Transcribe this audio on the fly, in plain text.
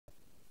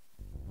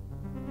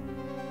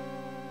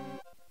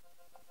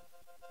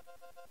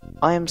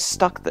I am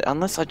stuck there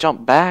unless I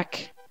jump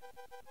back.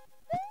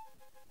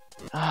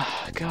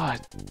 Ah,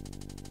 God.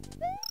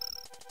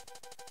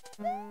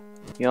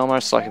 You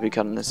almost like to be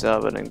cutting this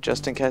out, but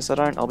just in case I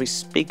don't, I'll be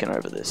speaking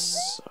over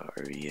this. So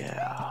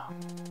yeah.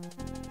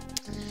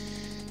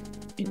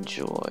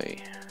 Enjoy.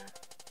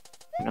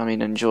 I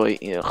mean, enjoy.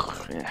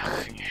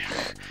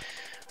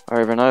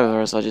 Over and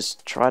over as I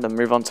just try to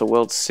move on to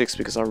World 6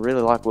 because I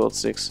really like World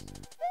 6.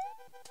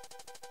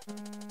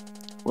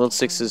 World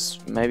 6 is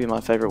maybe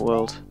my favorite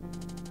world.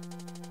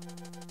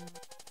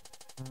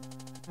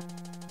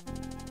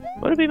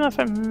 Would it be my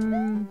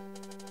favorite?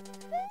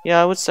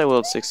 Yeah, I would say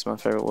World 6 is my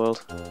favorite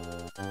world.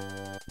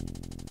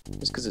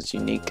 Just because it's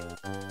unique.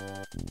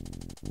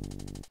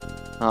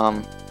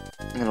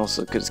 And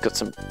also because it's got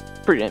some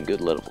pretty damn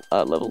good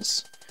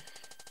levels.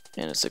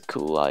 And it's a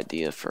cool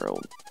idea for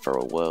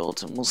a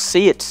world. And we'll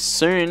see it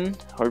soon,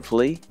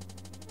 hopefully.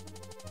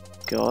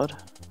 God.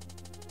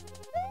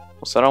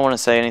 Also, I don't want to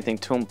say anything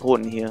too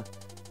important here.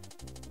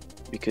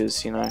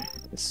 Because, you know,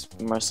 it's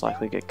most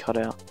likely get cut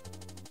out.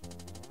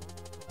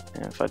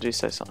 And if I do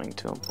say something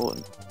too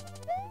important,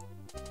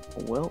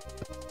 well.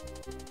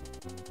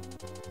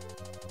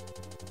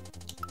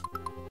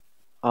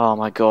 Oh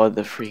my god,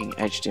 the freaking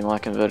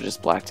HDMI converter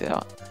just blacked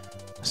out.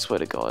 I swear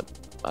to god,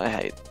 I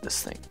hate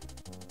this thing.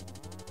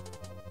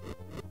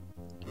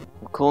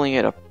 Calling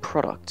it a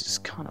product is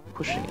kind of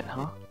pushing it,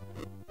 huh?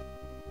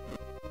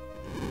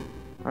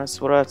 Alright,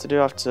 so what do I have to do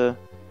after...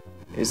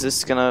 Is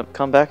this gonna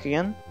come back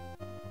again?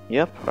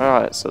 Yep,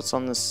 alright, so it's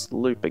on this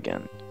loop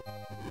again.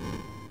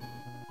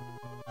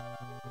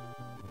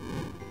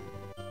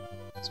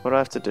 So what I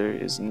have to do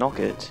is knock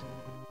it.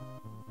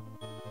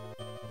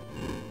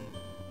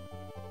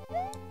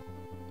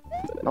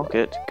 Knock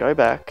it, go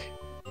back.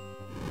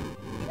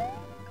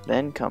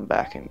 Then come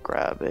back and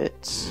grab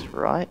it,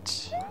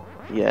 right?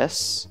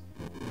 Yes.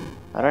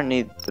 I don't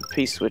need the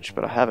P-switch,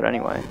 but I have it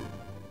anyway.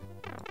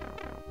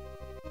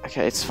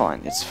 Okay, it's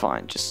fine,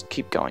 just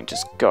keep going,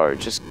 just go,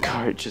 just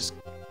go, just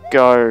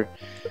go.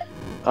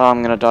 Oh,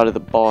 I'm gonna die to the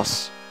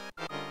boss.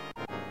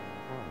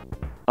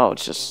 Oh,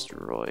 it's just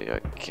Roy,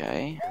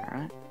 okay,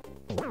 alright.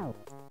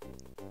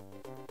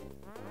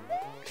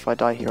 If I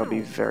die here, I'll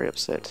be very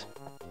upset.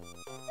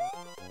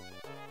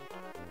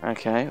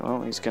 Okay,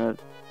 well, he's gonna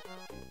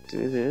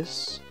do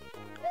this.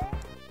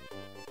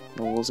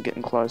 The walls are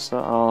getting closer.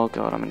 Oh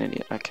god, I'm an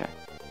idiot. Okay.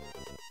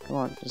 Come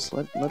on, just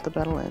let the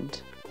battle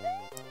end.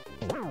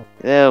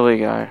 There we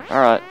go.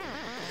 Alright.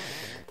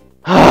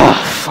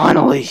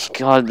 Finally!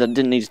 God, that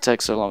didn't need to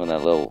take so long on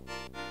that level.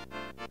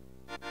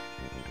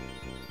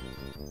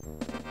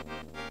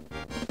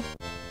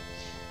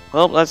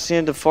 Well, that's the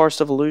end of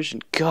Forest of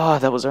Illusion.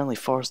 God, that was only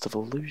Forest of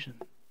Illusion.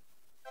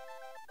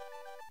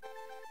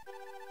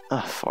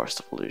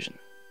 Forest of Illusion.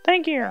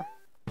 Thank you!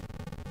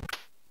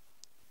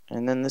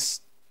 And then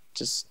this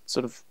just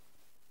sort of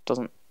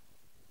doesn't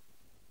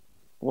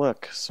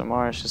work. So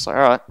Mario's just like,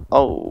 alright.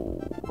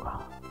 Oh.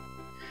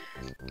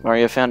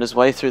 Mario found his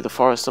way through the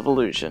Forest of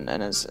Illusion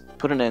and has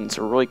put an end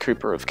to Roy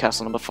Cooper of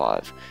Castle Number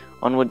 5.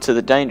 Onward to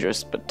the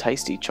dangerous but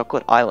tasty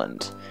Chocolate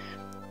Island.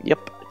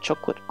 Yep,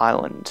 Chocolate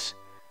Island.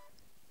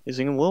 You're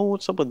thinking, well,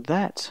 what's up with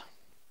that?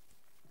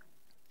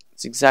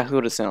 It's exactly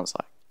what it sounds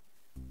like.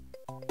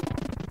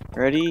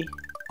 Ready?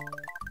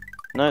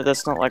 No,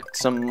 that's not like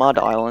some mud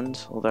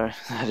island, although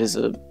that is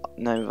a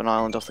name of an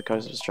island off the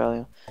coast of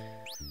Australia.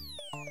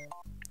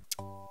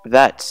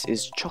 That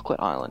is Chocolate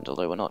Island,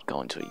 although we're not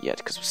going to it yet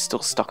because we're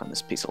still stuck on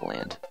this piece of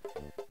land.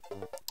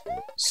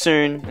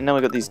 Soon, and now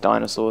we've got these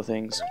dinosaur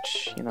things,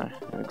 which, you know,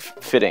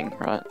 fitting,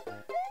 right?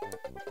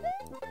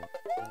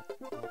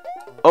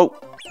 Oh!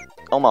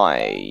 Oh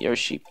my,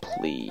 Yoshi,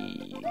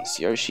 please.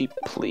 Yoshi,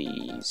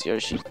 please.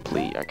 Yoshi,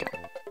 please. Okay.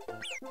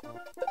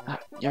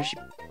 Yoshi,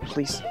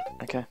 please.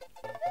 Okay.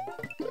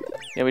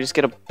 Yeah, we just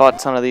get a butt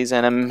ton of these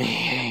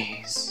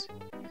enemies.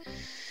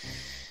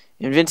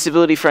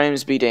 Invincibility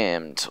frames be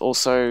damned.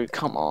 Also,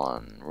 come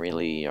on,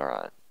 really?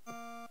 Alright.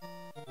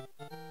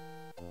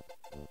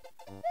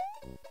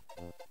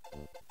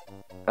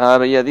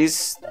 But yeah,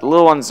 these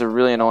little ones are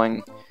really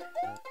annoying.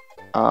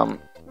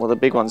 Well, the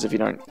big ones if you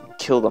don't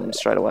kill them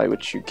straight away,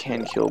 which you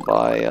can kill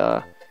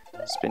by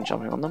spin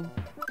jumping on them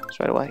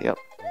straight away, yep.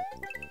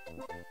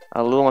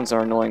 The little ones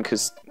are annoying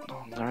because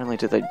not only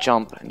do they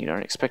jump and you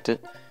don't expect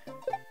it,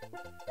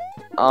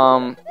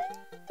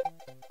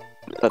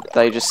 but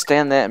they just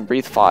stand there and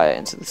breathe fire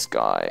into the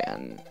sky,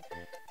 and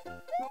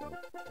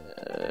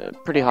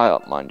pretty high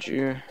up, mind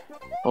you.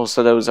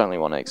 Also, there was only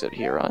one exit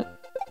here, right?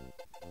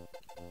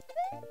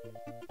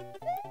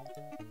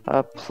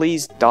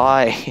 Please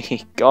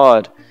die.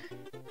 God.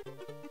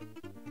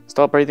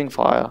 Stop breathing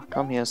fire.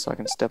 Come here so I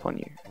can step on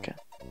you. Okay.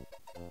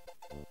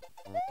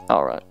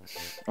 Alright.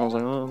 I was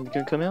like, oh, are we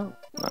gonna come out?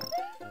 No.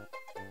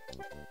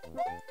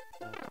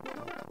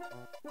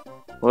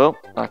 Well,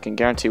 I can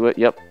guarantee what.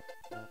 Yep.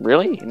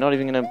 Really? You're not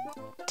even gonna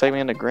take me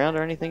underground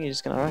or anything? You're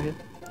just gonna. Alright,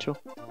 sure.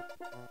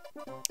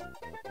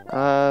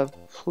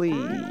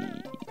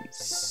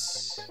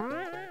 Please.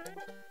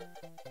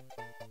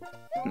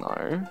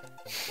 No.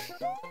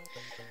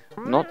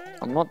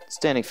 I'm not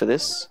standing for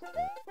this.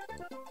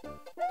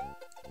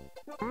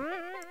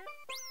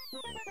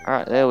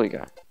 Alright, there we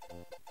go.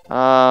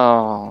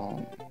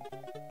 Oh.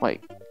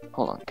 Wait,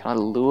 hold on. Can I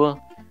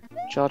lure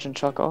Charge and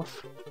Chuck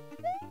off?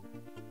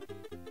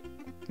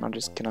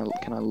 Can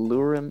I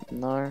lure him?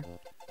 No.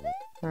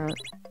 Alright.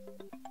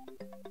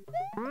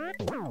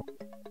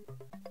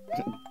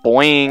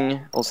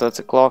 Boing! Also, that's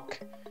a clock.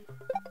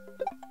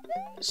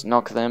 Just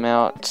knock them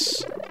out.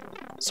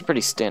 It's a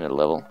pretty standard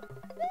level.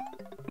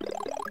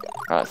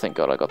 Alright, thank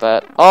God I got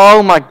that.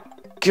 Oh my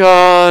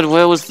God!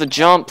 Where was the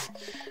jump?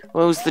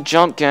 Where was the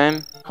jump,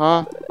 game?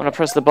 Huh? When I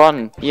press the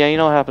button. Yeah, you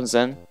know what happens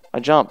then. I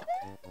jump.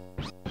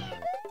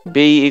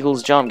 B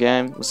equals jump,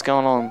 game. What's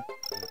going on?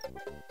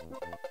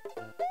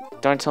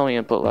 Don't tell me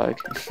input lag.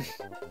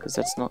 Because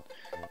that's not...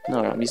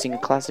 No, I'm using a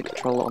classic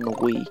controller on the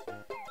Wii.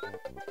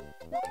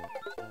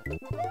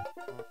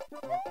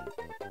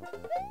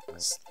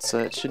 So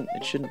it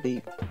shouldn't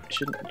be,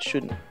 just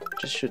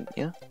shouldn't,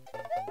 yeah?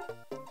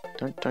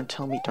 Don't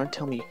tell me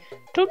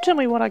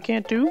what I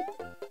can't do!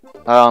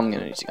 I'm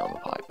gonna need to go on the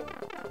pipe.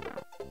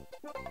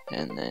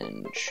 And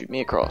then shoot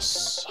me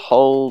across.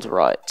 Hold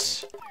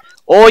right.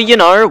 Or, you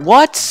know,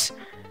 what?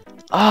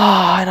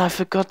 Ah, and I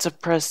forgot to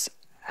press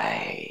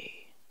A.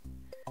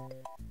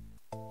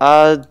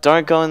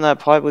 Don't go in that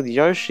pipe with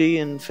Yoshi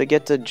and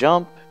forget to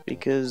jump,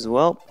 because,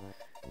 well,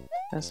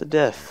 that's a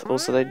death.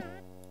 Also, they...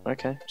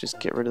 Okay, just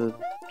get rid of the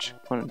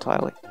checkpoint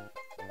entirely.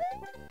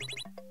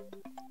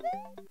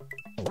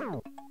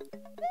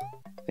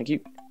 Thank you.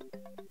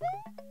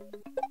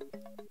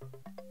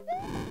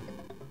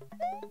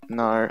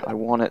 No, I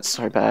want it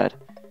so bad.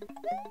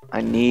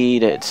 I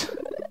need it.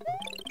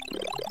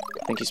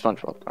 Thank you,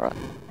 SpongeBob. Alright.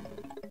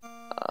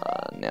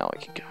 Now we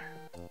can go.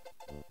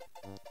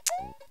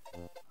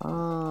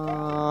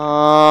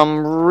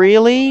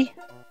 Really?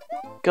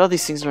 God,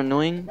 these things are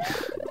annoying.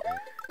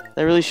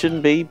 They really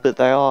shouldn't be, but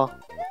they are.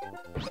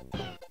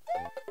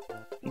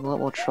 A lot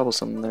more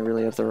troublesome than they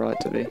really have the right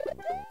to be.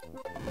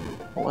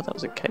 Oh, what? That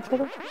was a cake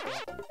feather?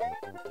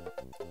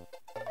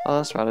 Oh,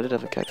 that's right, I did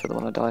have a cake feather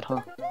when I died,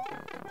 huh?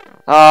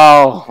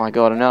 Oh my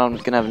God, and now I'm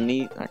just gonna have a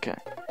knee. Okay.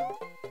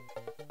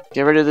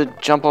 Get rid of the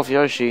jump off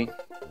Yoshi.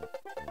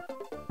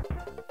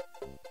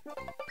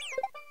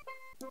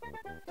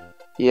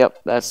 Yep,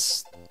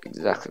 that's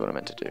exactly what I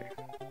meant to do.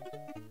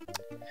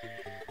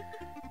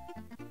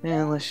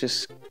 And let's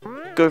just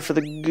go for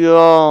the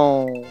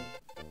goal.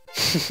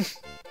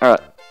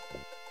 Alright.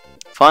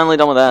 Finally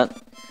done with that.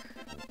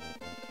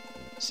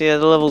 So yeah,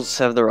 the levels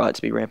have the right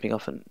to be ramping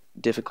up in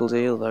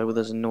difficulty, although with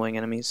those annoying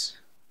enemies,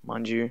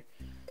 mind you.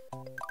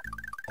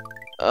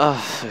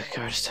 Ugh,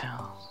 Ghost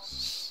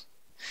House.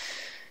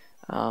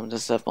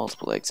 Does it have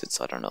multiple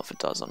exits? I don't know if it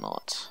does or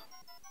not.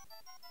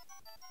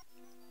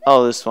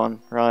 Oh, this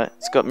one, right.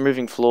 It's got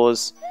moving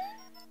floors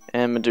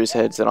and Medusa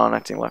heads that aren't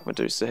acting like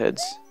Medusa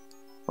heads.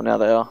 Well, now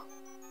they are.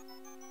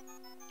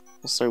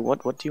 Also,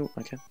 what do you...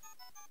 Okay.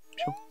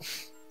 Sure.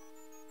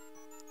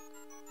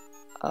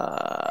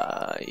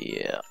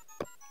 Yeah.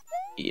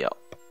 Yep.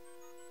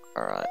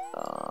 Alright,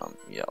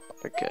 yep.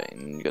 Okay,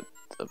 and you got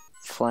the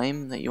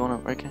flame that you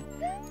wanna... Okay.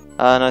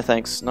 No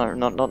thanks. No,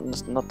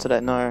 not today.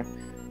 No.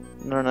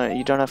 No,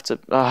 you don't have to...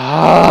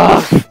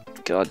 Ah!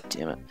 God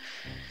damn it.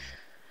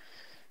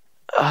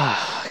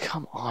 Ah,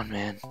 come on,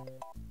 man.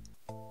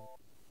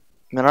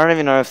 Man, I don't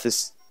even know if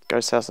this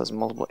ghost house has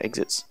multiple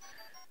exits.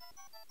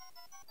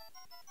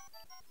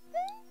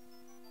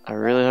 I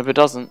really hope it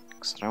doesn't,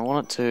 because I don't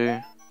want it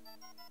to.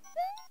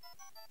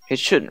 It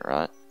shouldn't,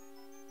 right?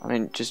 I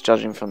mean, just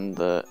judging from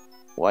the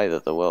way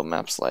that the world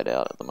map's laid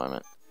out at the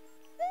moment.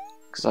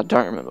 Because I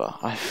don't remember.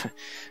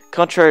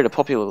 Contrary to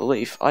popular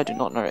belief, I do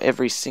not know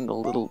every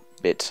single little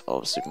bit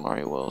of Super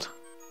Mario World.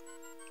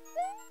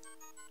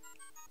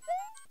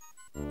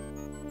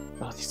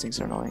 Oh, these things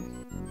are annoying.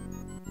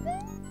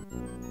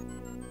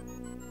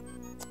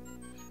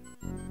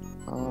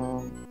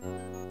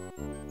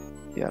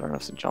 Yeah, I don't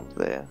have to jump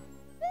there.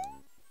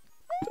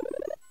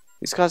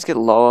 These guys get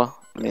lower.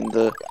 I mean,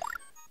 the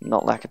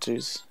not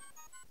Lakitus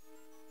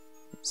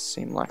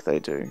seem like they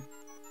do.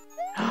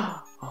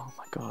 Oh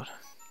my God.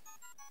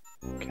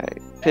 Okay,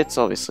 pits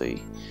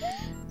obviously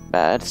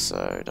bad,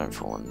 so don't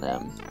fall in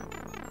them.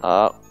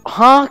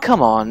 Huh?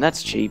 Come on,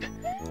 that's cheap.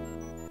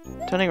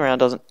 Turning around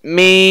doesn't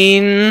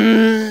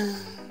mean...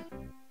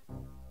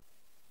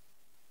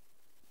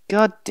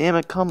 God damn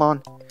it, come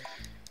on.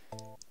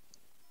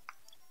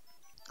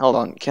 Hold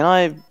on, can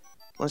I...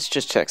 Let's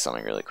just check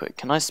something really quick.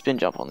 Can I spin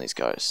jump on these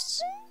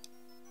ghosts?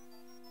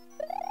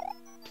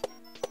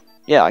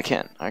 Yeah, I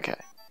can. Okay.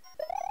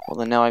 Well,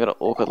 then now I gotta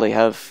awkwardly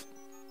have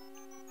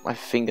my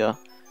finger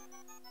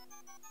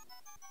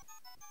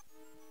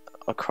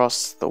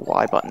across the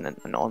Y button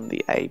and on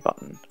the A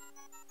button.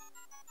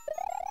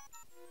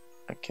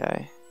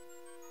 Okay.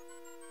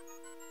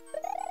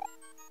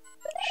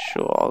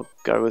 Sure, I'll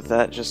go with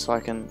that just so I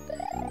can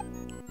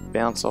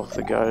bounce off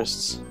the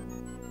ghosts.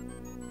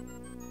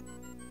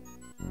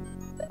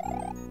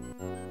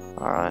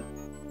 Alright.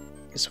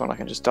 This one I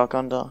can just duck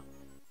under.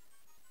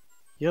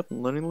 Yep,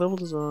 I'm learning level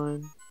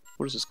design.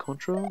 What is this,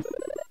 Contra?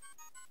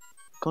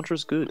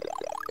 Contra's good.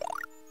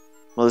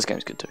 Well, this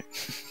game's good too.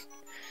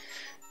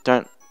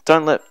 Don't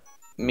don't let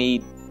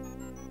me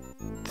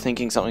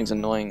thinking something's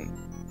annoying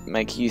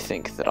make you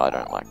think that I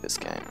don't like this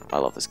game. I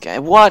love this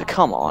game. What?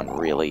 Come on,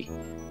 really?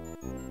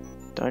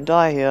 Don't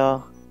die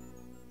here.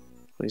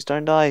 Please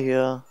don't die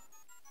here.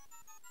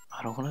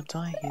 I don't want to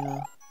die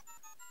here.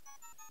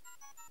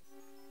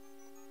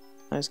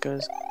 Those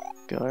guys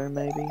go,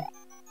 maybe?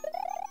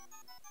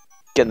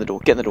 Get in the door,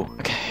 get in the door.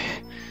 Okay.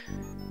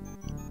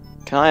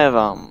 Can I have,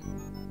 I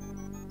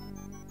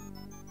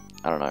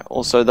don't know.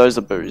 Also, those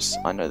are boos.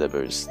 I know they're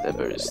boos. They're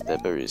boos. They're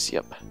boos,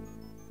 yep.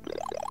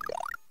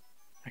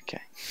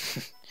 Okay.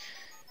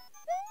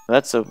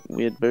 That's a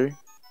weird boo.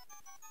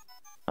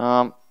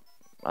 I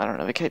don't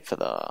have a cape for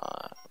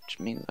that, which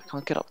means I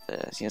can't get up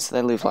there. Yeah, so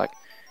they leave, like,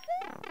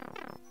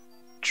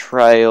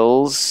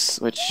 trails,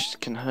 which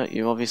can hurt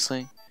you,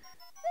 obviously.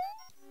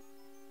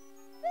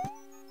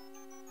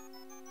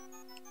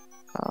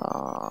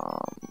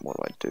 What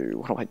do I do?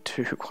 What do I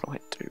do? What do I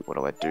do? What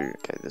do I do?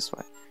 Okay, this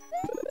way.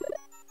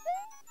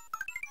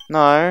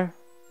 No.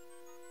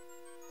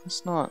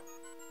 It's not.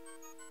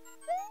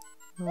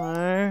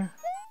 No.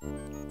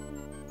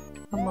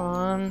 Come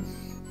on.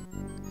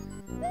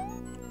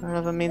 I don't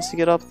have a means to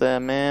get up there,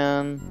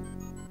 man.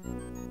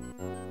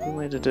 What do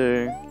I need to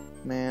do?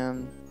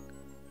 Man.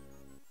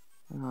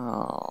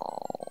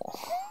 Oh.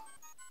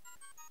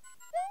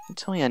 You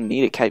tell me I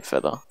need a cape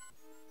feather.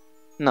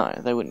 No,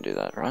 they wouldn't do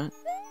that, right?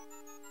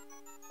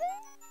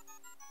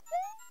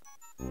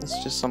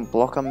 That's just some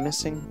block I'm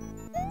missing.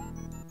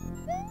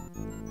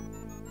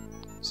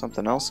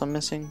 Something else I'm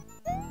missing.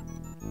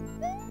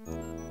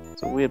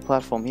 It's a weird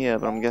platform here,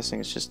 but I'm guessing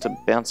it's just to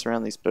bounce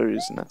around these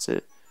boos and that's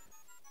it.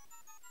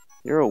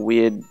 You're a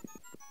weird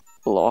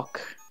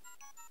block.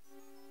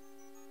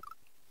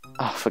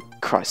 Oh, for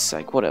Christ's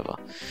sake, whatever.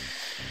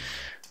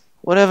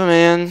 Whatever,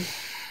 man.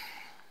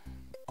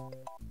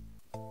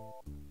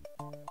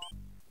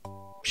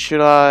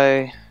 Should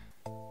I...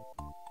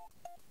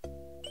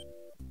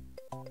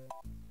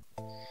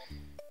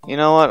 You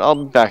know what, I'll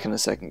be back in a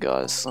second,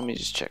 guys. Let me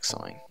just check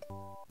something.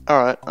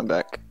 Alright, I'm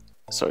back.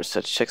 Sorry, just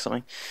had to check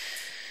something.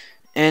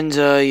 And,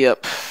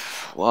 yep.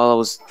 While I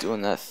was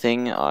doing that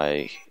thing,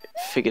 I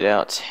figured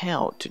out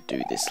how to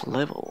do this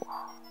level.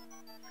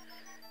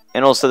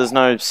 And also, there's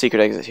no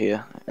secret exit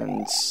here.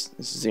 And this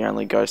is the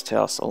only ghost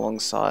house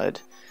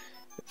alongside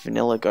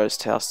Vanilla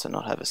Ghost House to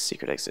not have a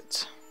secret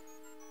exit.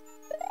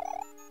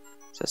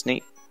 So that's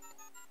neat.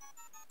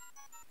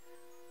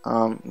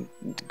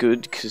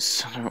 Good,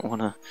 because I don't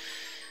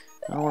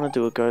wanna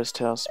do a ghost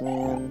house,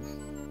 man.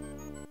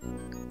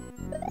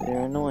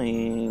 They're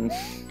annoying.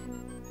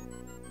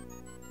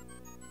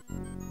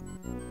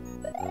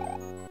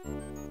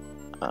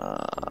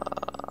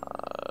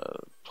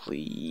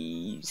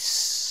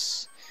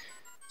 Please.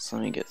 So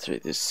let me get through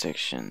this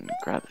section.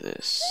 Grab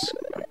this.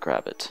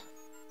 Grab it.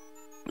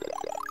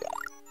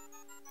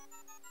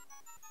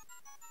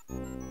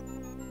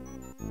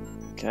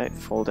 Okay,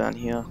 fall down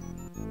here.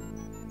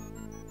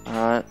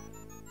 Alright.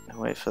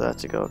 Wait for that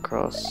to go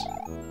across.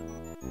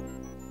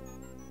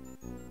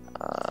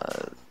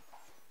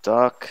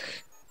 Duck.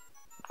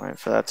 Wait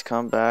for that to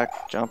come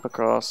back. Jump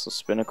across, or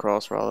spin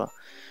across rather.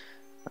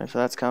 Wait for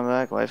that to come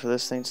back. Wait for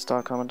this thing to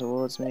start coming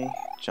towards me.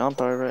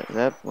 Jump over it.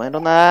 Yep, land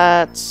on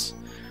that.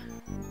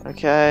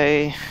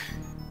 Okay.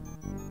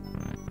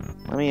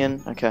 Let me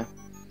in. Okay.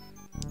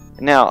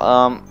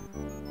 Now,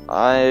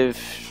 I've,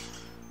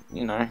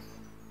 you know,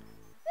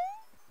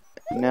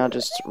 now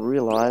just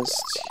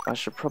realized I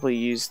should probably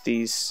use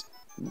these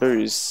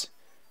boos.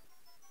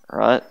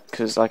 Right,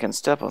 because I can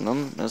step on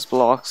them as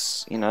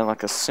blocks, you know,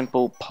 like a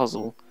simple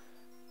puzzle.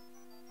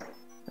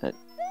 It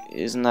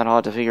isn't that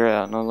hard to figure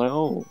out, and I was like,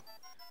 oh,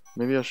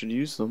 maybe I should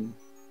use them.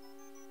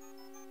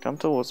 Come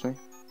towards me.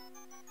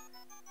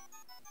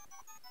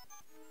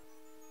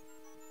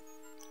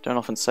 Don't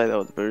often say that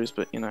with the boos,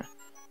 but you know.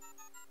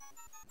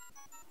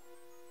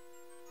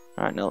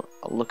 Alright, now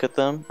I'll look at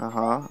them.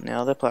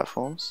 Now they're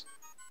platforms.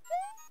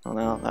 Oh,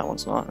 no, that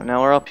one's not. And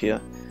now we're up here.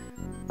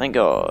 Thank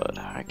God.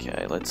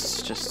 Okay,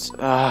 let's just...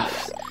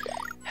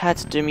 had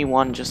to do me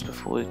one just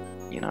before,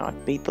 you know, I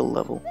beat the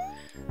level.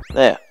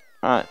 There.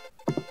 Alright.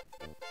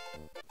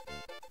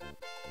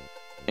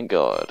 Thank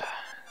God.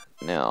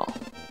 Now,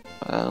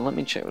 let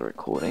me check the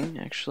recording,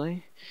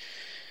 actually.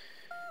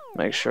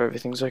 Make sure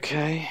everything's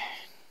okay.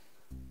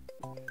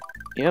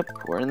 Yep,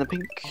 we're in the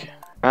pink.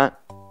 Alright.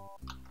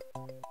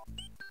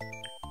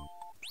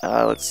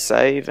 Let's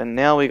save, and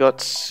now we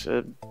got...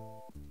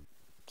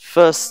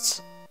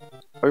 first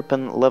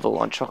open level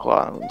on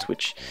Chocolate Island,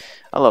 which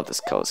I love this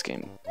color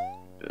scheme.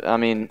 I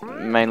mean,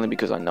 mainly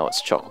because I know it's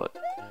chocolate.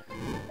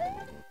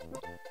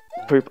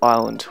 Poop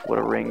Island, what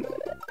a ring.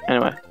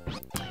 Anyway.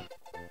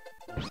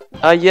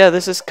 Yeah,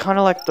 this is kind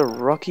of like the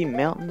Rocky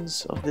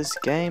Mountains of this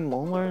game,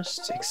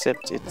 almost,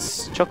 except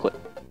it's chocolate.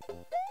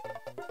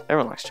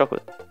 Everyone likes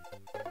chocolate.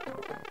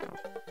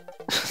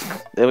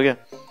 There we go.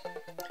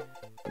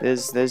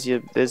 There's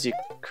your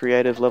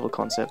creative level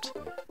concept.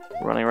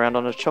 Running around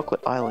on a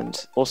chocolate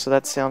island. Also,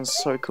 that sounds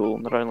so cool.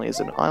 Not only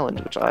is it an island,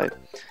 which I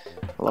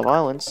love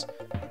islands,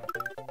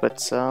 but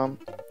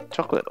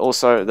chocolate.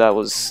 Also, that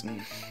was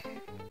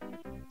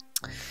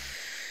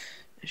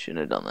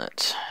shouldn't have done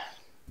that.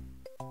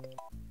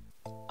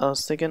 I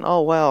was thinking, oh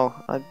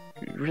wow, I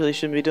really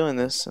shouldn't be doing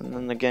this, and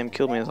then the game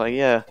killed me. It's like,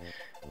 yeah,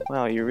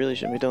 wow, you really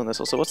shouldn't be doing this.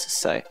 Also, what's this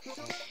say?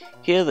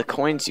 Here, the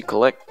coins you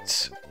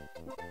collect,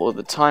 or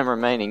the time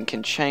remaining,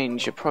 can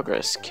change your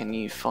progress. Can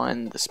you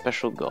find the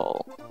special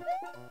goal?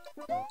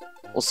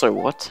 Also,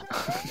 what?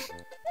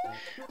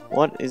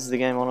 What is the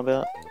game on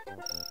about?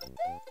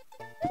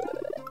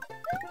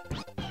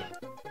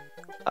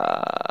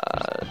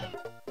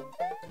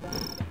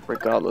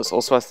 Regardless.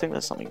 Also, I think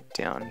there's something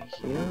down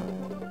here.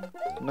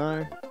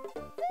 No?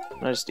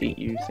 Can I just eat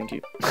you? Thank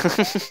you.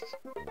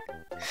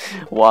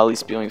 Wily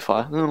spewing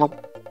fire.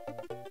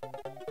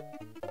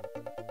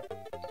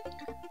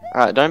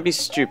 Alright, don't be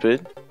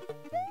stupid.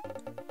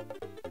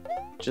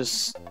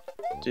 Just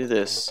do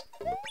this.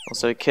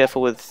 Also,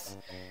 careful with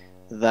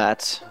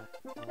that.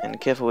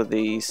 And careful with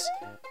these.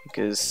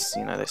 Because,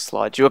 you know, they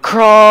slide you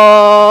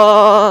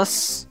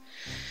across!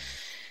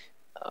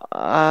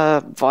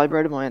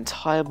 Vibrated my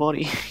entire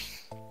body.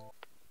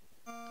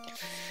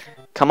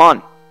 Come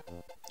on!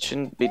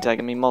 Shouldn't be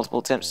taking me multiple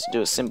attempts to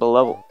do a simple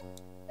level.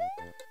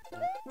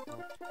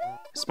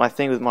 It's my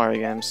thing with Mario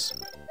games.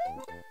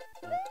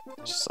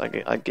 Just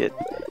I get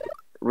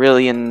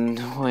really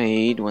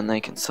annoyed when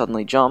they can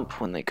suddenly jump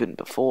when they couldn't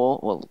before.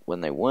 Well,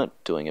 when they weren't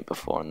doing it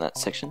before in that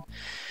section.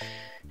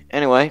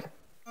 Anyway,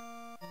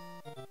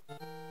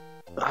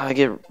 I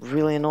get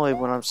really annoyed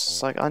when I'm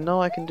just like, I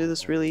know I can do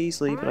this really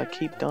easily, but I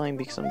keep dying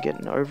because I'm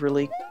getting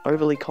overly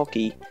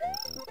cocky.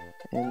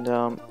 And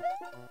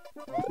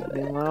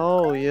being like,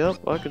 oh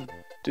yep, I can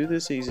do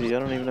this easy. I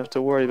don't even have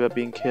to worry about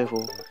being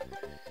careful.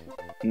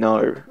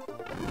 No.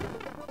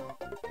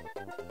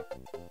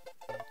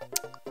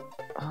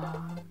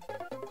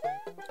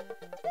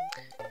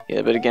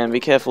 Yeah, but again, be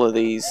careful of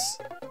these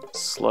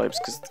slopes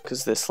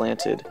because they're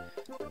slanted.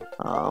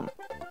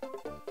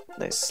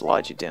 They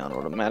slide you down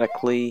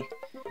automatically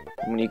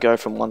when you go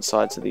from one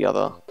side to the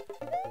other.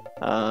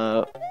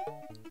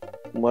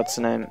 What's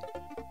the name?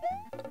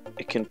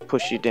 It can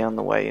push you down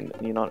the way, and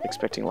you're not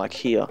expecting, like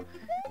here.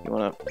 You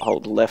want to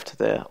hold left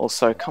there.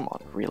 Also, come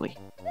on, really?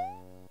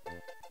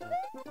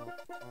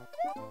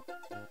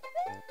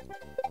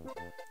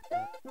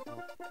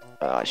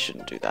 I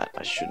shouldn't do that.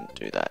 I shouldn't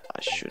do that.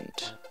 I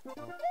shouldn't.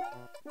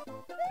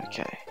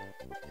 Okay.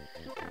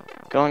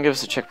 Go and give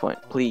us a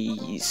checkpoint,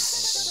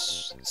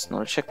 please. It's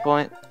not a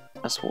checkpoint.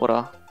 That's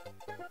water.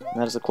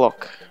 And that is a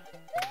clock.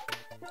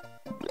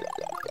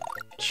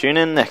 Tune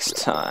in next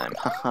time.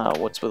 Haha,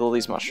 what's with all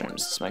these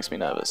mushrooms? This makes me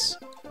nervous.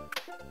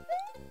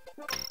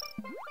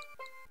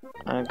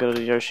 I got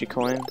a Yoshi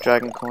coin,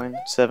 Dragon coin,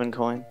 7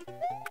 coin.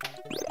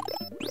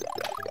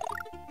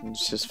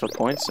 It's just for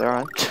points,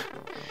 alright.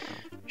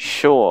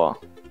 Sure.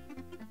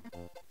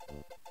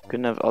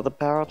 Couldn't have other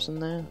power-ups in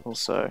there?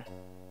 Also.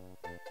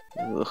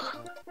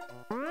 Ugh.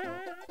 I'm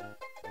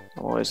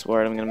always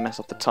worried I'm gonna mess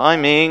up the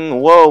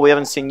timing. Whoa, we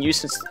haven't seen you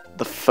since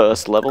the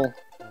first level.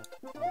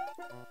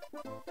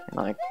 And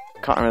I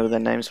can't remember their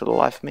names for the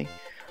life of me.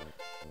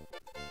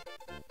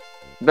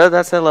 But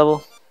that's their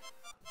level.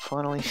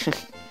 Finally.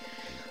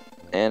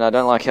 And I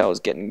don't like how I was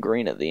getting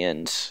green at the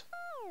end.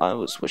 I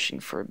was wishing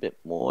for a bit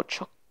more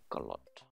chocolate.